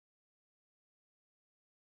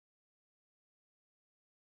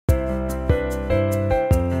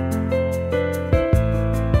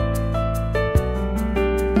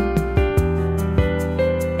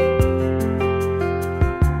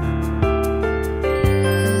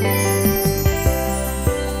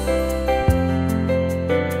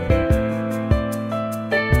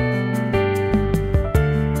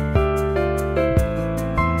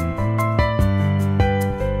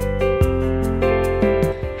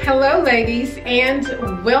Hello ladies,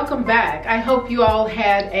 and welcome back. I hope you all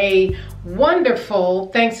had a wonderful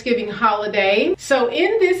Thanksgiving holiday. So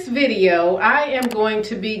in this video, I am going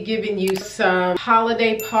to be giving you some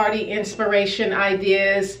holiday party inspiration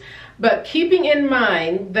ideas, but keeping in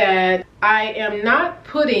mind that I am not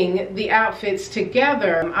putting the outfits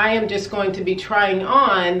together. I am just going to be trying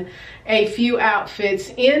on a few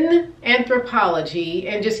outfits in Anthropologie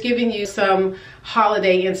and just giving you some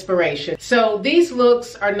holiday inspiration. So these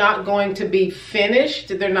looks are not going to be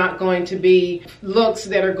finished. They're not going to be looks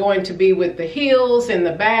that are going to be with the heels and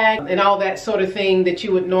the bag and all that sort of thing that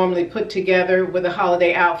you would normally put together with a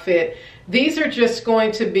holiday outfit. These are just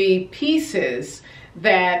going to be pieces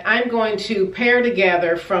that I'm going to pair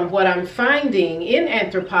together from what I'm finding in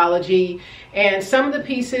Anthropologie, and some of the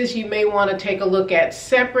pieces you may want to take a look at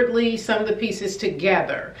separately, some of the pieces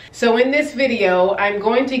together. So in this video, I'm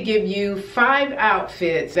going to give you 5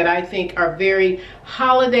 outfits that I think are very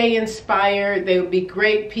holiday inspired. They would be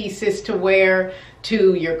great pieces to wear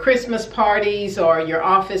to your Christmas parties or your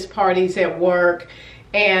office parties at work.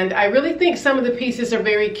 And I really think some of the pieces are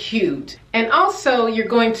very cute. And also you're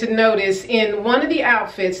going to notice in one of the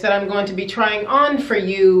outfits that I'm going to be trying on for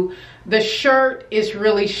you, the shirt is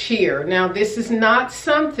really sheer. Now this is not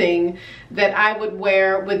something that I would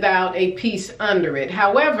wear without a piece under it.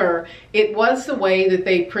 However, it was the way that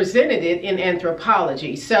they presented it in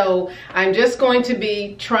Anthropologie. So I'm just going to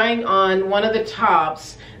be trying on one of the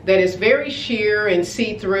tops that is very sheer and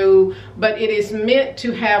see-through, but it is meant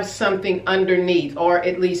to have something underneath, or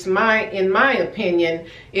at least in my opinion,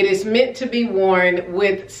 it is meant to be worn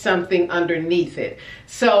with something underneath it.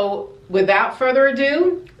 So without further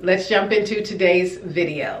ado, let's jump into today's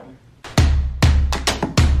video.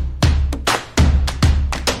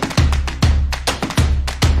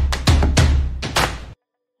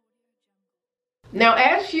 Now,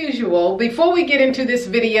 as usual, before we get into this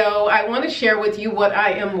video, I want to share with you what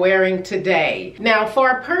I am wearing today. Now, for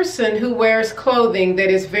a person who wears clothing that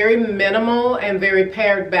is very minimal and very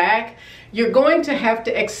pared back, you're going to have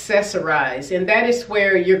to accessorize, and that is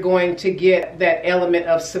where you're going to get that element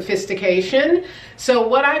of sophistication. So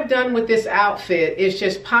what I've done with this outfit is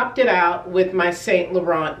just popped it out with my Saint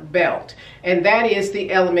Laurent belt, and that is the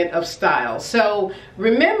element of style. So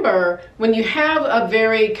remember, when you have a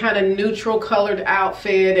very kind of neutral colored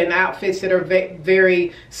outfit and outfits that are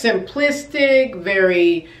very simplistic,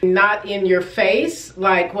 very not in your face,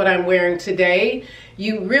 like what I'm wearing today,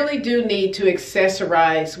 you really do need to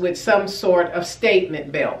accessorize with some sort of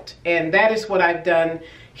statement belt. And that is what I've done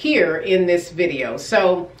here in this video.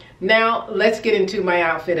 So now let's get into my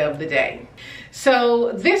outfit of the day.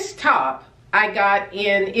 So this top I got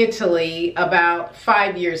in Italy about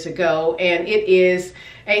 5 years ago, and it is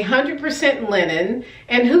 100% linen.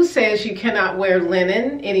 And who says you cannot wear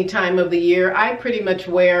linen any time of the year? I pretty much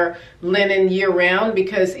wear linen year-round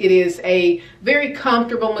because it is a very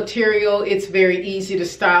comfortable material. It's very easy to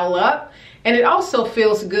style up, and it also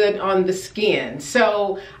feels good on the skin.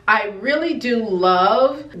 So I really do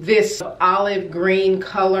love this olive green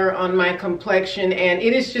color on my complexion, and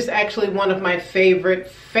it is just actually one of my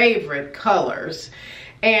favorite colors.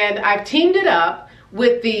 And I've teamed it up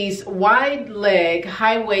with these wide leg,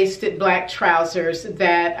 high-waisted black trousers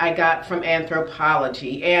that I got from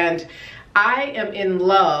Anthropologie. And I am in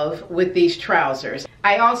love with these trousers.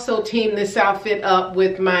 I also teamed this outfit up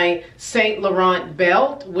with my Saint Laurent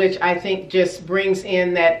belt, which I think just brings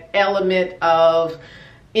in that element of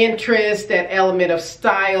interest, that element of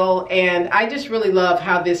style, and I just really love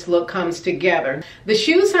how this look comes together. The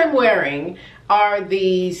shoes I'm wearing are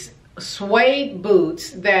these suede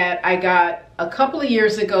boots that I got a couple of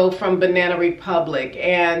years ago from Banana Republic,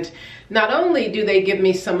 and not only do they give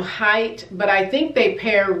me some height, but I think they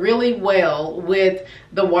pair really well with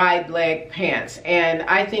the wide leg pants. And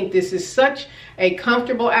I think this is such a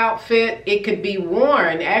comfortable outfit. It could be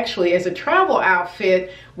worn actually as a travel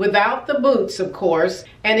outfit without the boots, of course.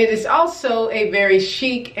 And it is also a very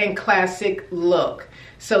chic and classic look.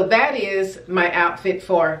 So that is my outfit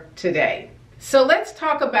for today. So let's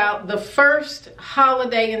talk about the first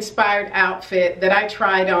holiday inspired outfit that I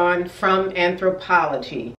tried on from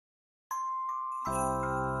Anthropologie.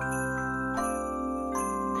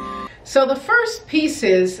 So the first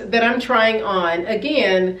pieces that I'm trying on,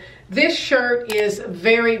 again, this shirt is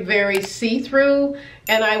very see-through,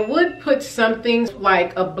 and I would put something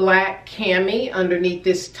like a black cami underneath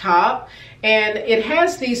this top, and it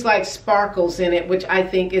has these like sparkles in it, which I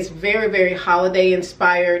think is very holiday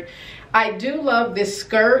inspired. I do love this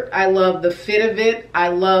skirt. I love the fit of it. I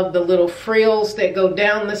love the little frills that go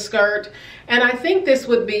down the skirt. And I think this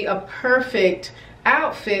would be a perfect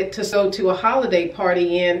outfit to go to a holiday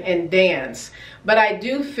party in and dance. But I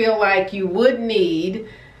do feel like you would need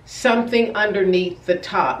something underneath the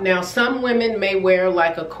top. Now, some women may wear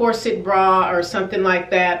like a corset bra or something like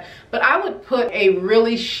that, but I would put a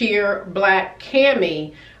really sheer black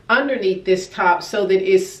cami underneath this top so that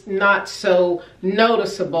it's not so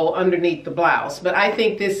noticeable underneath the blouse. But I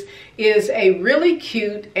think this is a really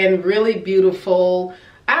cute and really beautiful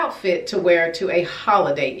outfit to wear to a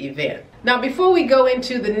holiday event. Now, before we go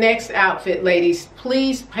into the next outfit, ladies,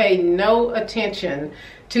 please pay no attention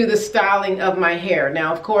to the styling of my hair.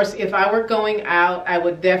 Now, of course, if I were going out, I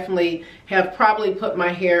would definitely have probably put my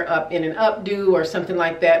hair up in an updo or something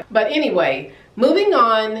like that. But anyway, moving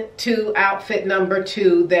on to outfit number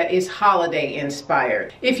 2 that is holiday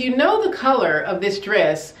inspired. If you know the color of this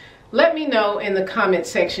dress, let me know in the comment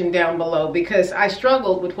section down below, because I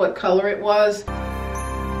struggled with what color it was.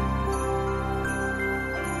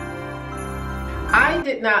 I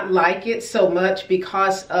did not like it so much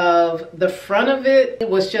because of the front of it. It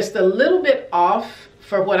was just a little bit off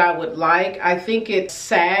for what I would like. I think it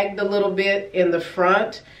sagged a little bit in the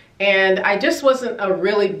front, and I just wasn't a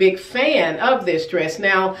really big fan of this dress.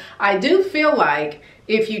 Now, I do feel like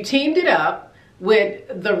if you teamed it up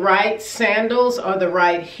with the right sandals or the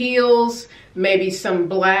right heels, maybe some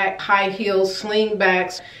black high heel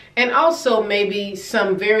slingbacks, and also maybe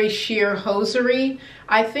some very sheer hosiery,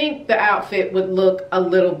 I think the outfit would look a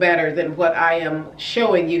little better than what I am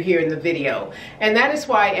showing you here in the video. And that is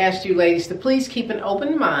why I asked you ladies to please keep an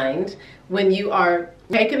open mind when you are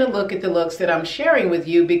taking a look at the looks that I'm sharing with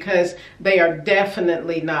you, because they are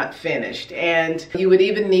definitely not finished. And you would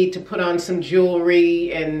even need to put on some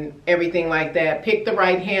jewelry and everything like that. Pick the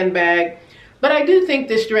right handbag. But I do think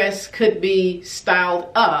this dress could be styled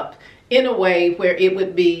up in a way where it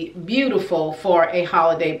would be beautiful for a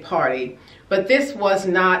holiday party. But this was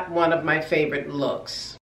not one of my favorite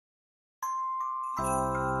looks.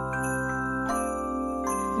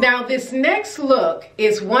 Now, this next look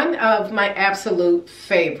is one of my absolute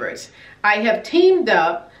favorites. I have teamed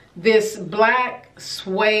up this black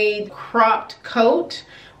suede cropped coat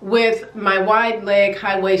with my wide leg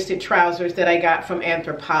high-waisted trousers that I got from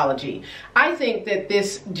Anthropologie. I think that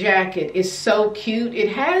this jacket is so cute. It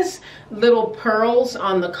has little pearls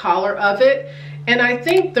on the collar of it. And I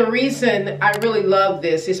think the reason I really love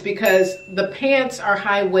this is because the pants are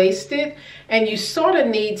high-waisted, and you sort of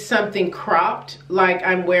need something cropped like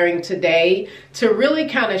I'm wearing today to really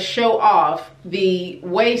kind of show off the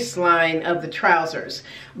waistline of the trousers.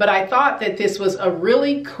 But I thought that this was a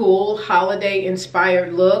really cool holiday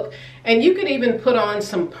inspired look, and you could even put on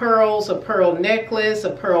some pearls, a pearl necklace, a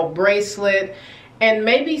pearl bracelet, and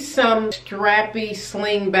maybe some strappy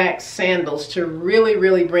slingback sandals to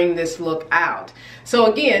really bring this look out.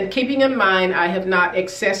 So again, keeping in mind I have not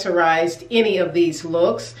accessorized any of these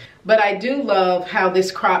looks, but I do love how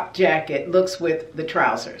this cropped jacket looks with the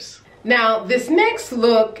trousers. Now, this next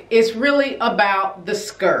look is really about the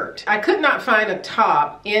skirt. I could not find a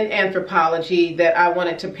top in Anthropologie that I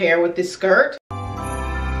wanted to pair with this skirt.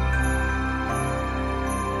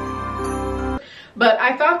 But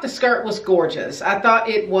I thought the skirt was gorgeous. I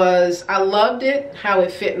loved it, how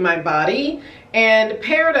it fit my body, and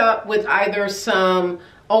paired up with either some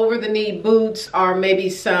over-the-knee boots or maybe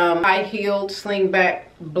some high-heeled slingback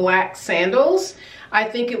black sandals, I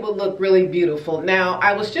think it would look really beautiful. Now,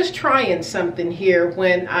 I was just trying something here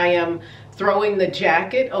when I am throwing the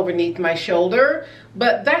jacket underneath my shoulder,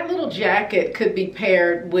 but that little jacket could be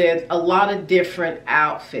paired with a lot of different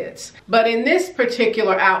outfits. But in this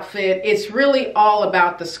particular outfit, it's really all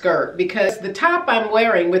about the skirt, because the top I'm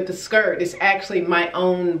wearing with the skirt is actually my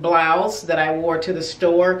own blouse that I wore to the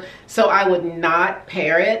store, so I would not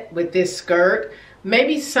pair it with this skirt.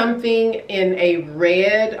 Maybe something in a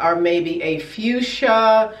red or maybe a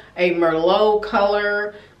fuchsia, a Merlot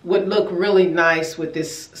color would look really nice with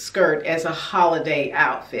this skirt as a holiday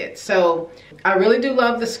outfit. So I really do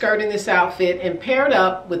love the skirt in this outfit, and paired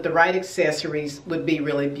up with the right accessories would be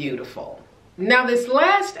really beautiful. Now, this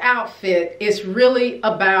last outfit is really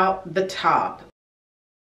about the top,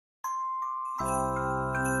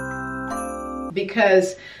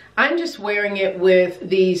 because I'm just wearing it with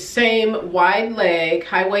these same wide leg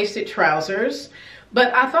high-waisted trousers.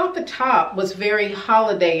 But I thought the top was very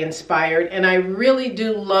holiday inspired, and I really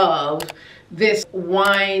do love this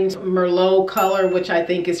wine Merlot color, which I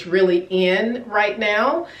think is really in right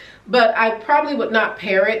now. But I probably would not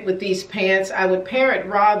pair it with these pants. I would pair it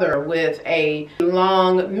rather with a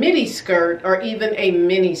long midi skirt or even a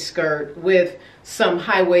mini skirt with some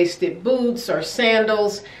high-waisted boots or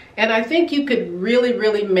sandals. And I think you could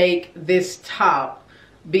really make this top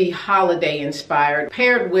be holiday inspired,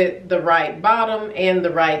 paired with the right bottom and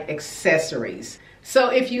the right accessories. So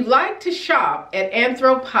if you like to shop at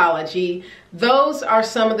Anthropologie, those are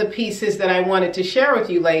some of the pieces that I wanted to share with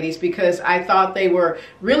you ladies, because I thought they were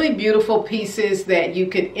really beautiful pieces that you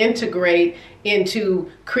could integrate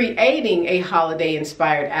into creating a holiday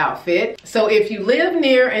inspired outfit. So if you live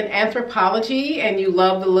near an Anthropologie and you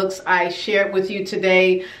love the looks I shared with you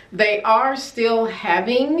today, they are still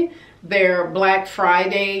having their Black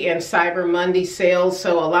Friday and Cyber Monday sales.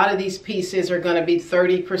 So a lot of these pieces are going to be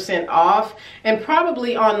 30% off, and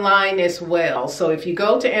probably online as well. So if you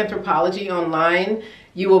go to Anthropologie online,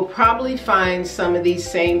 you will probably find some of these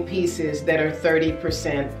same pieces that are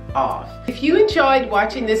 30% off. If you enjoyed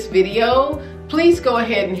watching this video, please go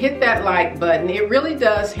ahead and hit that like button. It really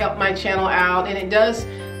does help my channel out, and it does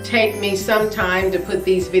take me some time to put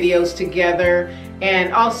these videos together.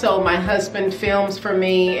 And also my husband films for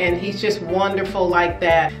me, and he's just wonderful like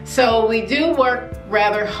that. So we do work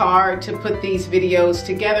rather hard to put these videos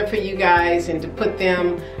together for you guys and to put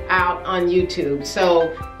them out on YouTube.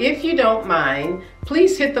 So if you don't mind,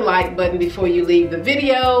 please hit the like button before you leave the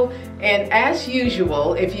video. And as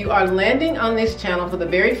usual, if you are landing on this channel for the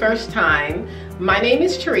very first time, my name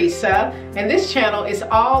is Teresa, and this channel is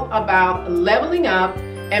all about leveling up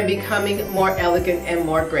and becoming more elegant and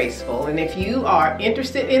more graceful. And if you are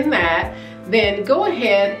interested in that, then go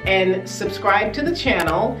ahead and subscribe to the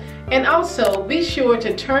channel, and also be sure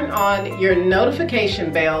to turn on your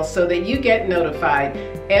notification bell so that you get notified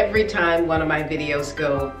every time one of my videos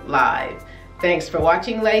go live. Thanks for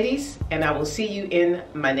watching ladies, and I will see you in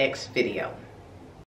my next video.